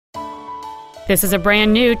This is a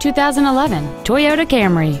brand new 2011 Toyota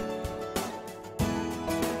Camry.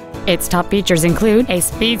 Its top features include a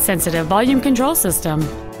speed-sensitive volume control system,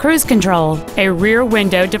 cruise control, a rear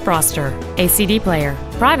window defroster, a CD player,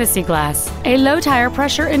 privacy glass, a low tire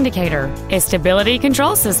pressure indicator, a stability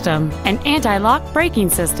control system, an anti-lock braking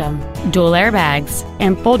system, dual airbags,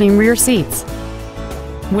 and folding rear seats.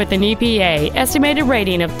 With an EPA estimated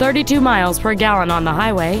rating of 32 miles per gallon on the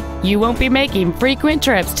highway, you won't be making frequent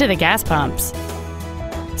trips to the gas pumps.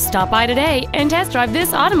 Stop by today and test drive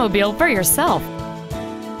this automobile for yourself.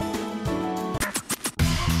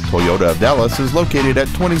 Toyota of Dallas is located at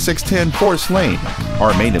 2610 Forest Lane.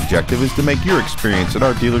 Our main objective is to make your experience at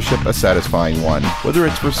our dealership a satisfying one, whether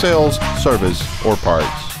it's for sales, service, or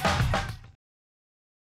parts.